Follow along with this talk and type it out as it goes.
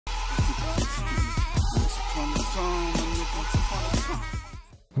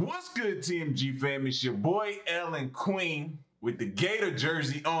What's good, TMG fam? It's your boy Ellen Queen with the Gator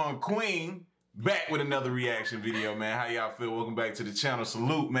jersey on Queen. Back with another reaction video, man. How y'all feel? Welcome back to the channel.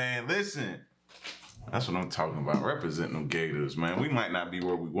 Salute, man. Listen, that's what I'm talking about. Representing them Gators, man. We might not be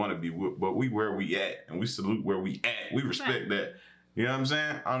where we want to be, but we where we at. And we salute where we at. We respect that. You know what I'm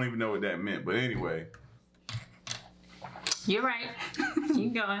saying? I don't even know what that meant. But anyway. You're right.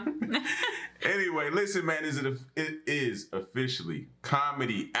 Keep going. Anyway, listen, man, it is officially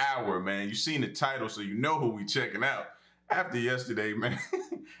Comedy Hour, man. You seen the title, so you know who we checking out. After yesterday, man,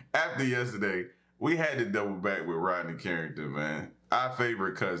 we had to double back with Rodney Carrington, man. Our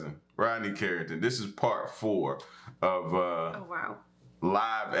favorite cousin, Rodney Carrington. This is part 4 of oh, wow.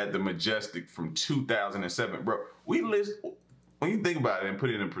 Live at the Majestic from 2007. Bro, we listen. When you think about it and put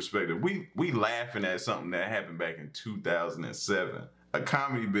it in perspective, we laughing at something that happened back in 2007. A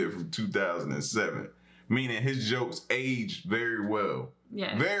comedy bit from 2007. Meaning his jokes aged very well.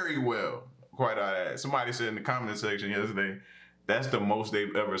 Yeah. Very well. Quite all that. Somebody said in the comment section yesterday, that's the most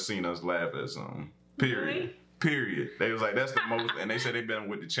they've ever seen us laugh at something. Period. Really? Period. They was like, that's the most, and they said they've been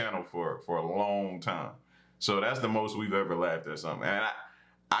with the channel for a long time. So that's the most we've ever laughed at something. And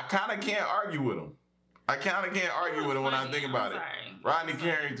I kind of can't argue with them. I kind of can't argue with it when I think about it. Rodney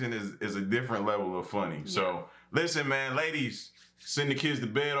Carrington is a different level of funny. Yeah. So listen, man, ladies, send the kids to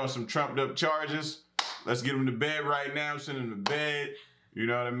bed on some trumped up charges. Let's get them to bed right now. Send them to bed. You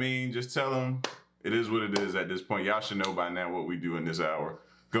know what I mean? Just tell them it is what it is at this point. Y'all should know by now what we do in this hour.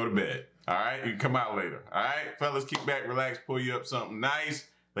 Go to bed. All right? You can come out later. All right? Fellas, kick back, relax, pull you up something nice.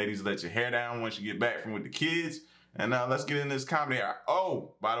 Ladies, let your hair down once you get back from with the kids. And now let's get in this comedy hour.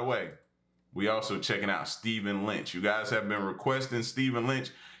 Oh, by the way, we also checking out Stephen Lynch. You guys have been requesting Stephen Lynch.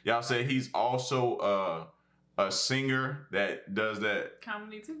 Y'all say he's also a singer that does that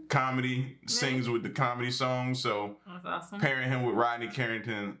comedy too. Comedy, sings with the comedy songs. So that's awesome. Pairing him with Rodney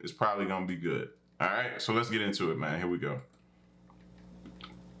Carrington is probably gonna be good. All right, so let's get into it, man. Here we go.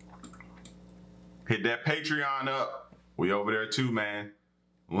 Hit that Patreon up. We over there too, man.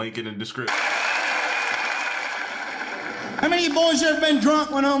 Link in the description. How many of you boys ever been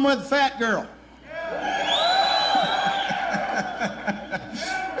drunk went home with a fat girl?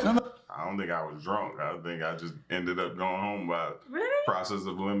 I don't think I was drunk. I think I just ended up going home by process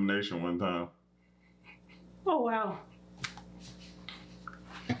of elimination one time. Oh, wow.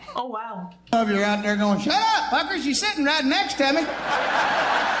 Oh, wow. Some of you are out there going, shut up, fuckers, you're sitting right next to me.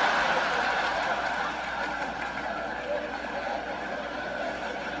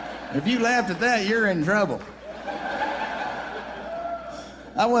 If you laughed at that, you're in trouble.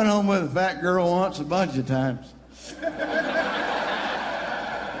 I went home with a fat girl once a bunch of times.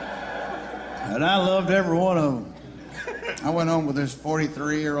 And I loved every one of them. I went home with this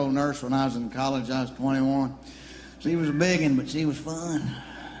 43-year-old nurse when I was in college. I was 21. She was a big one, but she was fun.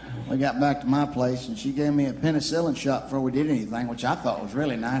 We got back to my place, and she gave me a penicillin shot before we did anything, which I thought was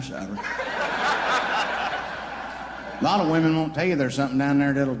really nice of her. A lot of women won't tell you there's something down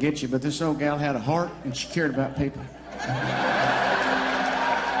there that'll get you, but this old gal had a heart, and she cared about people.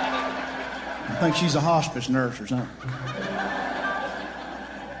 I think she's a hospice nurse or something.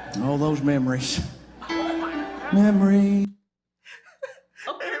 All those memories. Oh my God. Memories.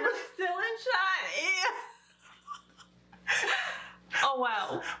 Okay, it was still in shot. Yeah. Oh,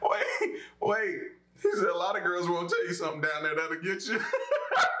 wow. Wait. He said a lot of girls won't tell you something down there that'll get you.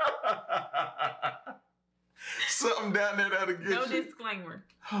 Something down there that'll get you. No disclaimer.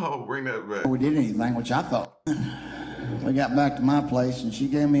 Oh, bring that back. We did anything, which I thought. We got back to my place, and she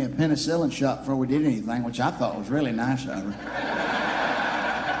gave me a penicillin shot before we did anything, which I thought was really nice of her.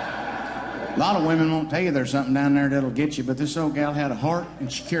 A lot of women won't tell you there's something down there that'll get you, but this old gal had a heart, and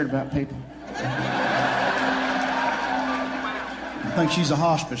she cared about people. I think she's a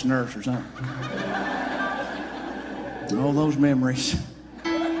hospice nurse or something. All those memories.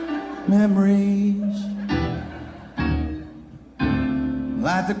 Memories.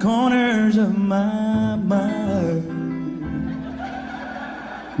 Like the corners of my mind.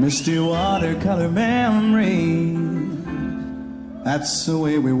 Misty watercolor memories. That's the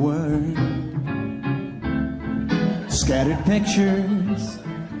way we were. Scattered pictures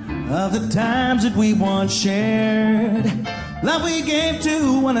of the times that we once shared. Love we gave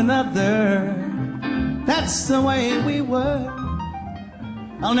to one another. That's the way we were.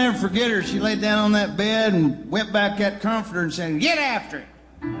 I'll never forget her. She laid down on that bed and went back that comforter and said, get after it.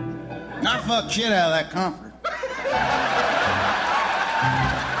 And I fucked shit out of that comforter.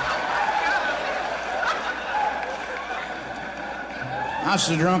 I was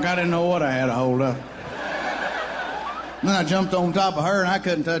so drunk I didn't know what I had a hold of. And then I jumped on top of her and I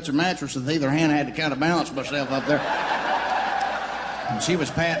couldn't touch the mattress with either hand. I had to kind of balance myself up there. And she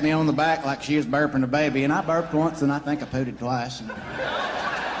was patting me on the back like she was burping a baby, and I burped once, and I think I pooted twice. And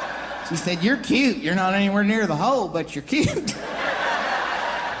she said, "You're cute. You're not anywhere near the hole, but you're cute."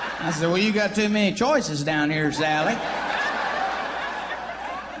 I said, "Well, you got too many choices down here, Sally.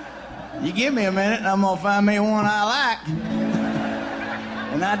 You give me a minute, and I'm gonna find me one I like."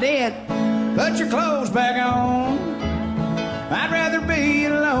 And I did. "Put your clothes back on. I'd rather be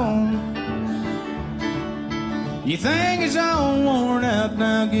alone. You think it's all worn out,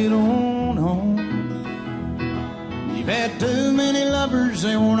 now get on home. You've had too many lovers,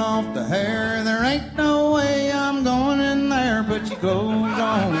 they worn off the hair. There ain't no way I'm going in there. Put your clothes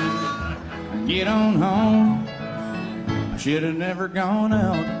on, get on home. I should have never gone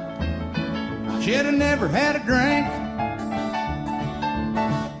out. I should have never had a drink.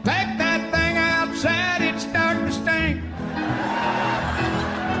 Take that thing outside, it's starting to stink.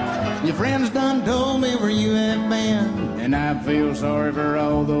 Your friends done told me where you have been, and I feel sorry for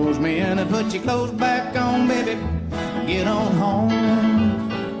all those men. And put your clothes back on, baby, get on home.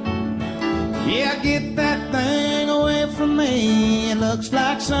 Yeah, get that thing away from me. It looks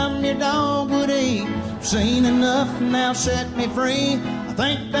like something your dog would eat. Seen enough, now set me free. I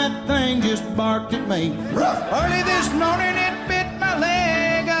think that thing just barked at me. Early this morning it bit my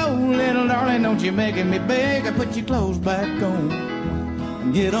leg. Oh, little darling, don't you making me beg. I put your clothes back on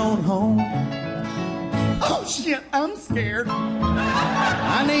and get on home. Oh shit, I'm scared.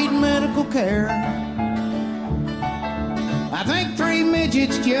 I need medical care. I think 3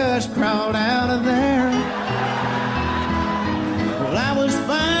 midgets just crawled out of there. Well, I was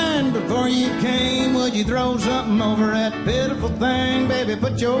fine before you came. Would you throw something over that pitiful thing? Baby,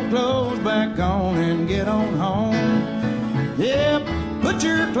 put your clothes back on and get on home. Yep, put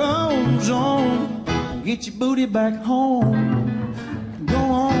your clothes on, get your booty back home. Go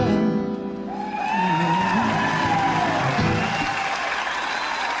on.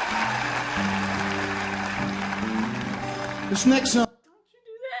 This next song. Don't you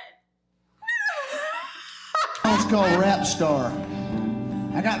do that? It's called Rap Star.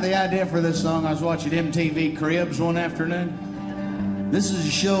 I got the idea for this song. I was watching MTV Cribs one afternoon. This is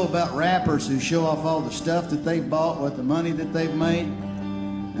a show about rappers who show off all the stuff that they've bought with the money that they've made.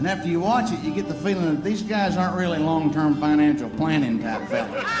 And after you watch it, you get the feeling that these guys aren't really long-term financial planning type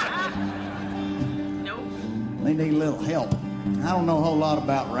fellas. Nope. They need a little help. I don't know a whole lot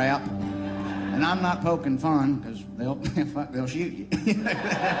about rap. And I'm not poking fun, because they'll shoot you.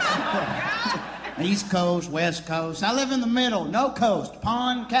 East Coast, West Coast. I live in the middle. No coast.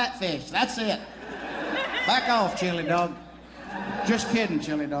 Pond, catfish. That's it. Back off, chili dog. Just kidding,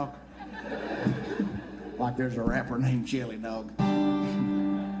 chili dog. Like there's a rapper named Chili Dog.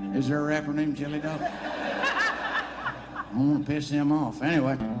 Is there a rapper named Chili Dog? I don't want to piss him off.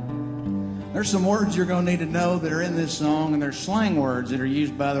 Anyway, there's some words you're going to need to know that are in this song, and there's slang words that are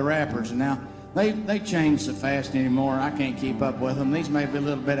used by the rappers. And now, they change so fast anymore, I can't keep up with them. These may be a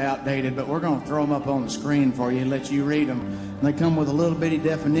little bit outdated, but we're going to throw them up on the screen for you and let you read them. And they come with a little bitty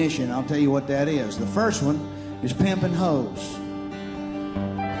definition. I'll tell you what that is. The first one is pimpin' hoes.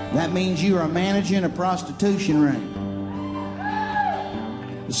 That means you are managing a prostitution ring.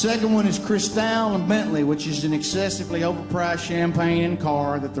 The second one is Cristal and Bentley, which is an excessively overpriced champagne and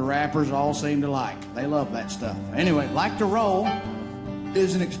car that the rappers all seem to like. They love that stuff. Anyway, like to roll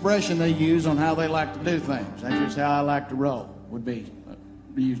is an expression they use on how they like to do things. That's just how I like to roll, would be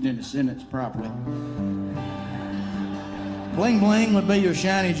used in a sentence properly. Bling bling would be your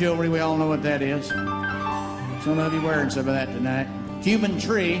shiny jewelry. We all know what that is. Some of you wearing some of that tonight. Cuban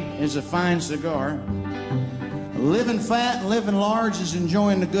tree is a fine cigar. Living fat and living large is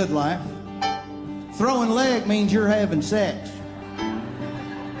enjoying the good life. Throwing leg means you're having sex.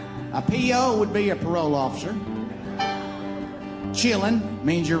 A PO would be a parole officer. Chillin'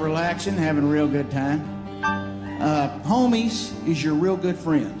 means you're relaxing, having a real good time. Homies is your real good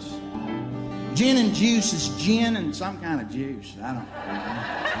friends. Gin and juice is gin and some kind of juice. I don't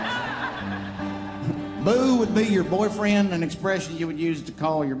know. Boo would be your boyfriend, an expression you would use to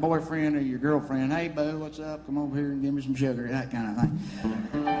call your boyfriend or your girlfriend. Hey, boo, what's up? Come over here and give me some sugar. That kind of thing.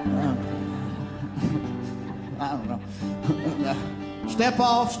 I don't know. Step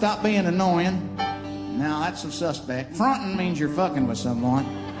off, stop being annoying. Now, that's a suspect. Frontin' means you're fucking with someone.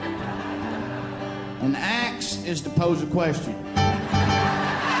 An axe is to pose a question.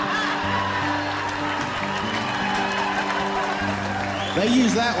 They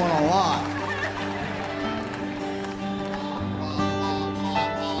use that one a lot.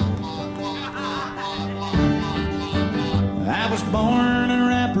 I was born a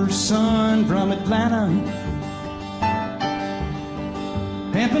rapper's son from Atlanta.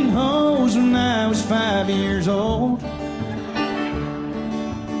 Pimping hoes when I was 5 years old.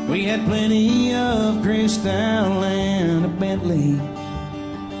 We had plenty of crystal and a Bentley,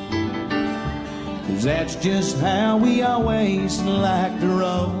 'cause that's just how we always like to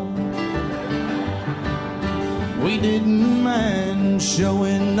roll. We didn't mind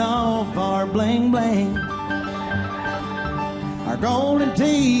showing off our bling bling, our golden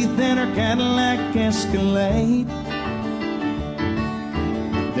teeth and our Cadillac Escalade.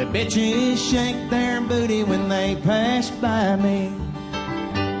 The bitches shake their booty when they pass by me,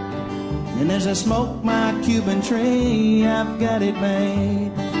 and as I smoke my Cuban tree, I've got it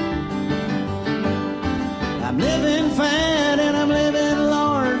made. I'm living fat and I'm living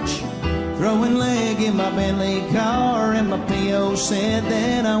large, throwing leg in my Bentley car, and my P.O. said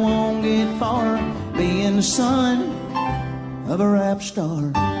that I won't get far being the son of a rap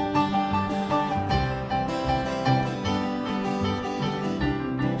star.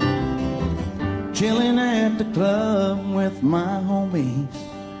 Chilling at the club with my homies,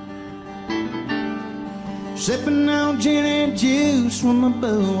 sipping on gin and juice when my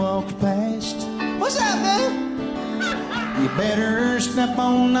boo walks past. What's up, boo? You better step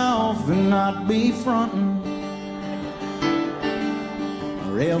on off and not be frontin',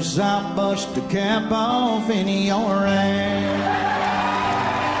 or else I'll bust the cap off in your ass.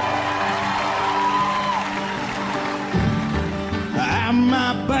 I'm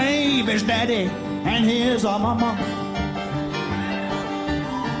my baby's daddy, and here's all my mama.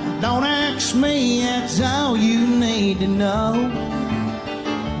 Don't ask me, that's all you need to know.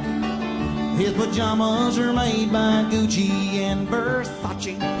 His pajamas are made by Gucci and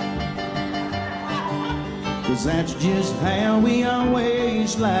Versace, 'cause that's just how we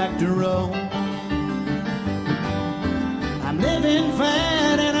always like to roll. I'm living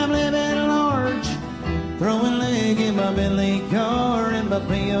fat and I'm living large, throwing leg in my Bentley car, and my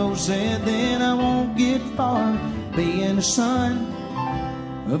P.O. said that I won't get far being the son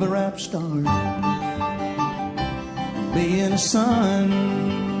of a rap star. Being the son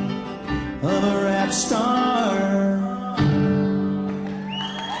of a rap star.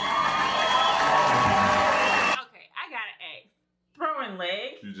 Okay, I gotta ask. Throwing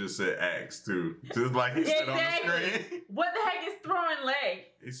leg? You just said axe too. Just like he said on the screen. What the heck is throwing leg?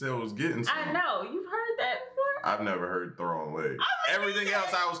 He said it was getting something. I know. You've heard that before? I've never heard throwing leg. Everything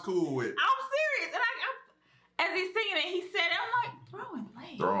else I was cool with. I'm serious. And as he's singing it, he said, I'm like, throwing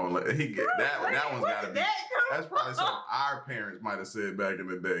leg. Throwing leg. That one's Where gotta did be. that come That's probably from? something our parents might have said back in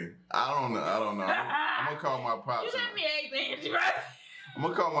the day. I don't know. I'm gonna call my pops. You let me ask Angie, right? I'm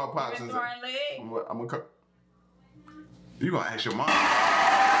gonna call my pops You and been throwing leg? I'm gonna call. You gonna ask your mom?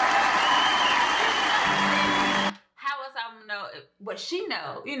 How else I'm gonna know what she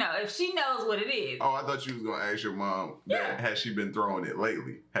knows? You know, if she knows what it is. Oh, I thought you was gonna ask your mom. Yeah. Has she been throwing it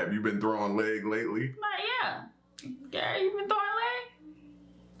lately? Have you been throwing leg lately? Like, yeah. Gary, you been throwing leg?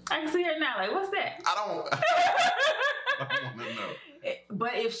 I can see her now. Like, what's that? I don't want to know.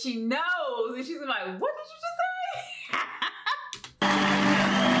 But if she knows, and she's gonna be like, what did you just say?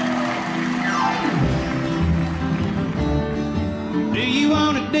 Do you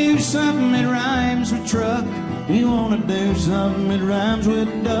want to do something that rhymes with truck? You want to do something that rhymes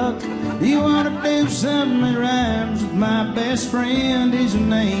with duck? You want to do something that rhymes with my best friend? His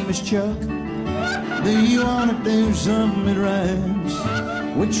name is Chuck. Do you want to do something that rhymes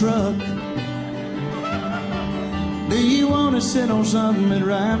with truck? Do you want to sit on something that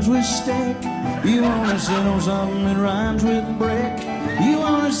rhymes with stick? You want to sit on something that rhymes with brick? You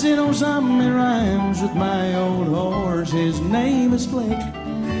want to sit on something that rhymes with my old horse? His name is Flick.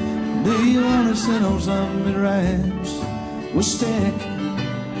 Do you want to sit on something that rhymes with stick?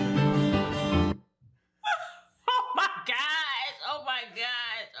 Oh my gosh! Oh my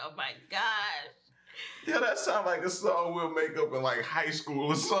gosh! Oh my gosh! Yeah, that sounds like a song we'll make up in like high school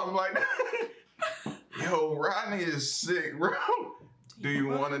or something like that. Yo, Rodney is sick, bro. Do you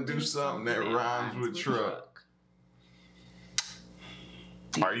want to do something that rhymes with truck?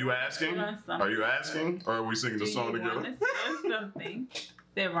 Are you asking? Are you asking? Or are we singing the song together? Do you want to do something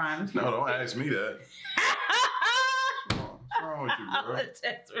that rhymes with No, don't ask me that. What's wrong with you, bro? I'll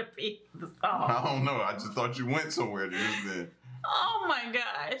just repeat the song. I don't know. I just thought you went somewhere just then. Oh my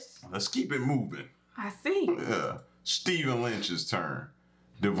gosh. Let's keep it moving. I see. Yeah. Stephen Lynch's turn.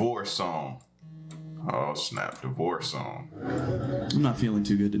 Divorce song. Oh, snap. Divorce song. I'm not feeling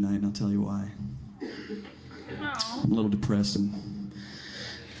too good tonight, and I'll tell you why. No. I'm a little depressed and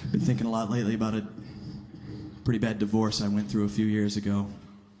been thinking a lot lately about a pretty bad divorce I went through a few years ago.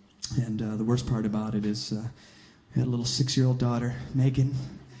 And the worst part about it is I had a little 6-year-old daughter, Megan,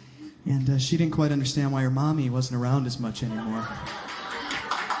 and she didn't quite understand why her mommy wasn't around as much anymore.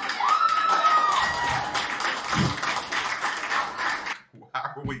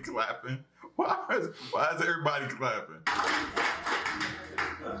 Why are we clapping? Why is everybody clapping?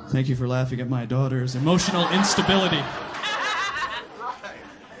 Thank you for laughing at my daughter's emotional instability.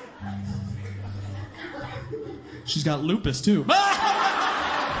 She's got lupus, too.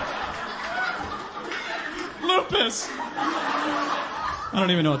 Lupus! I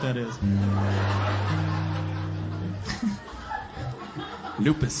don't even know what that is.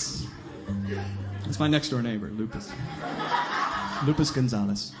 Lupus. That's my next door neighbor, Lupus. Lupus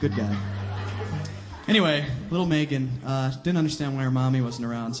Gonzalez. Good guy. Anyway, little Megan didn't understand why her mommy wasn't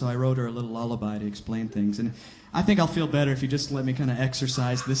around, so I wrote her a little lullaby to explain things. And I think I'll feel better if you just let me kind of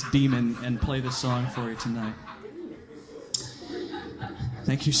exercise this demon and play this song for you tonight.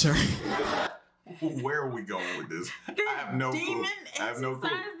 Thank you, sir. Where are we going with this? I have no clue. I have no clue.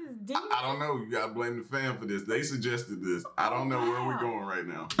 I don't know. You gotta blame the fam for this. They suggested this. I don't know where we're going right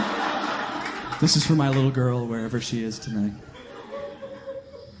now. This is for my little girl, wherever she is tonight.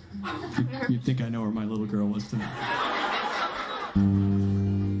 You'd think I know where my little girl was tonight.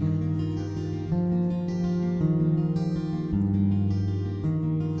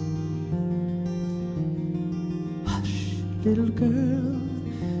 Hush, little girl,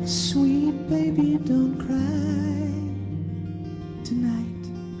 sweet baby, don't cry tonight.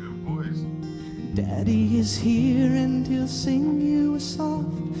 Good voice. Daddy is here and he'll sing you a soft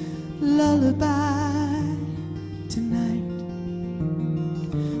lullaby tonight.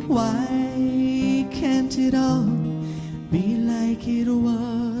 Why can't it all be like it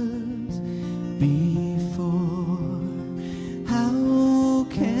was before? How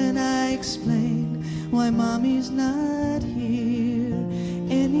can I explain why mommy's not here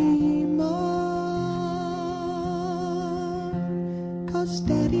anymore? 'Cause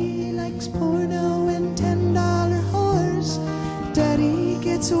daddy likes porno and $10 whores. Daddy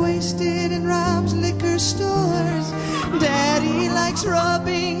gets wasted and robs liquor stores. Daddy likes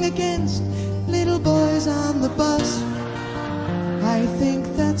rubbing against little boys on the bus. I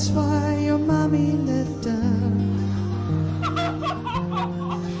think that's why your mommy left us.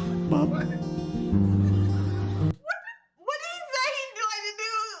 Mom. What did he say he'd like to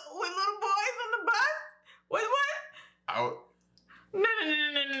do with little boys on the bus? What? No.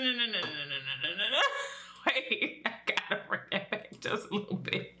 Wait, I gotta bring that back just a little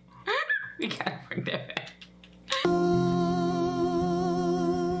bit. We gotta bring that back.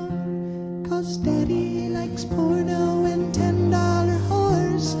 'Cause daddy likes porno and $10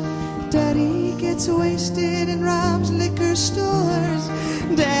 whores. Daddy gets wasted and robs liquor stores.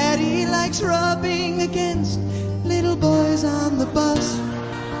 Daddy likes rubbing against little boys on the bus.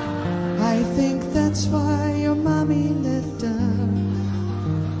 I think that's why your mommy left us.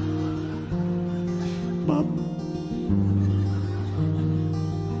 Mom.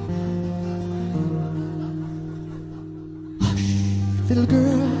 Hush, little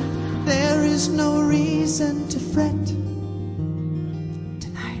girl, there is no reason to fret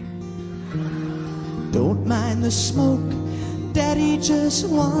tonight. Don't mind the smoke, Daddy just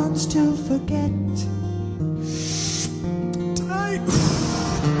wants to forget tonight.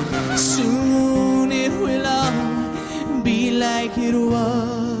 Soon it will all be like it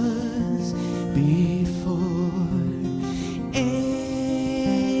was before.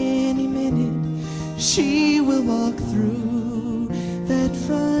 Any minute she will walk through that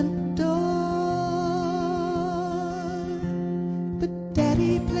front door. But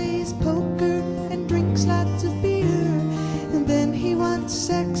Daddy plays poker and drinks lots of beer, and then he wants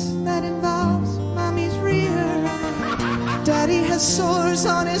sex that involves mommy's rear. Daddy has sores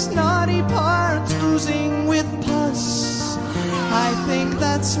on his naughty parts, oozing with pus. I think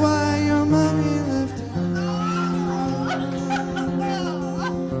that's why your mommy left us.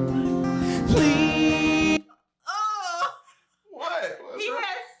 Please. What? He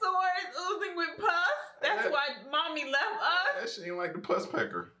has sores oozing with pus. That's why mommy left us. She ain't like the pus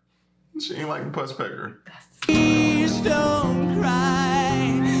pecker. She ain't like the pus pecker. Please don't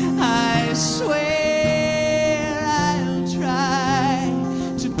cry. I swear I'll try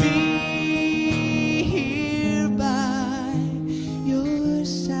to be here by your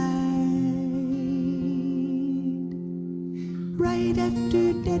side. Right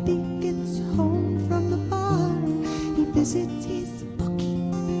after Daddy gets home from the bar, he visits his bookie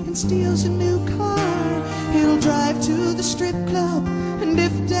and steals a new car. He'll drive to the strip club, and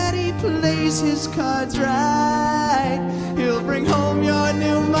if Daddy plays his cards right, he'll bring home your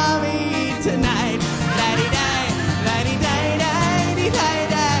new mommy tonight. La-di-di, la-di-di, la-di-di,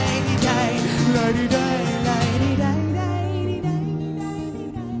 la-di-di, la-di-di, la-di-di, la-di-di.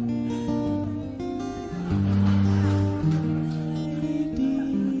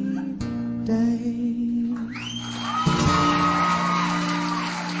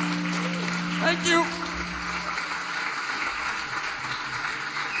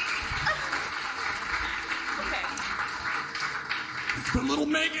 Little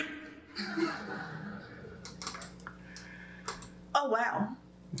Megan. Oh, wow.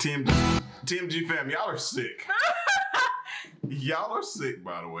 TMG fam, y'all are sick. Y'all are sick,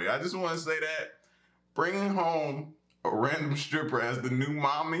 by the way. I just want to say that. Bringing home a random stripper as the new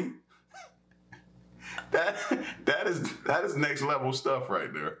mommy, that is next level stuff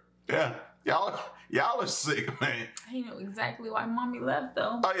right there. Yeah. Y'all are sick, man. I know exactly why mommy left,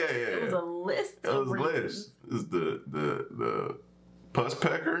 though. Oh, yeah. It was a list. It was a list. It was the pus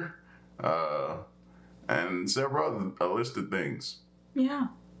pecker, and several other, a list of things. Yeah.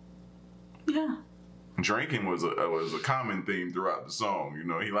 Drinking was a common theme throughout the song. You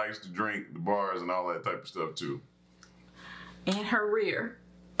know, he likes to drink, the bars, and all that type of stuff, too. And her rear.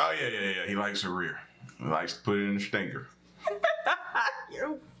 Oh, yeah. He likes her rear. He likes to put it in the stinker.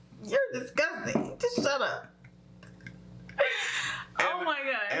 You're disgusting. Just shut up. Oh my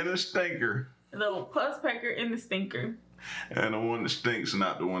God. And a stinker. The pus pecker and the stinker. And the one that stinks,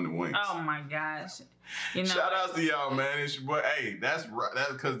 not the one that winks. Oh my gosh. You know, shout out to y'all, man. It's your boy. Hey, that's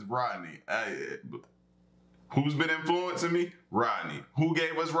because Rodney. Who's been influencing me? Rodney. Who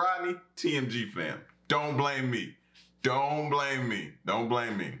gave us Rodney? TMG fam. Don't blame me. Don't blame me. Don't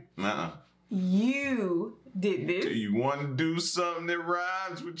blame me. You did this. Do you want to do something that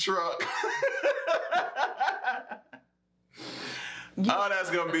rhymes with truck? Oh, that's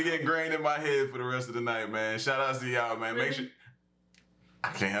going to be ingrained in my head for the rest of the night, man. Shout out to y'all, man. Really? Make sure... I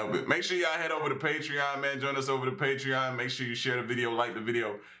can't help it. Make sure y'all head over to Patreon, man. Join us over to Patreon. Make sure you share the video, like the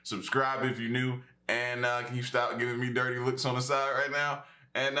video, subscribe if you're new, and can you stop giving me dirty looks on the side right now?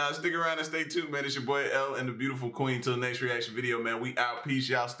 And stick around and stay tuned, man. It's your boy L and the beautiful queen. Till the next reaction video, man. We out. Peace.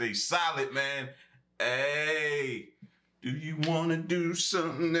 Y'all stay solid, man. Hey, do you want to do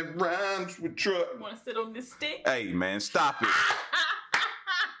something that rhymes with truck? Want to sit on this stick? Hey, man, stop it.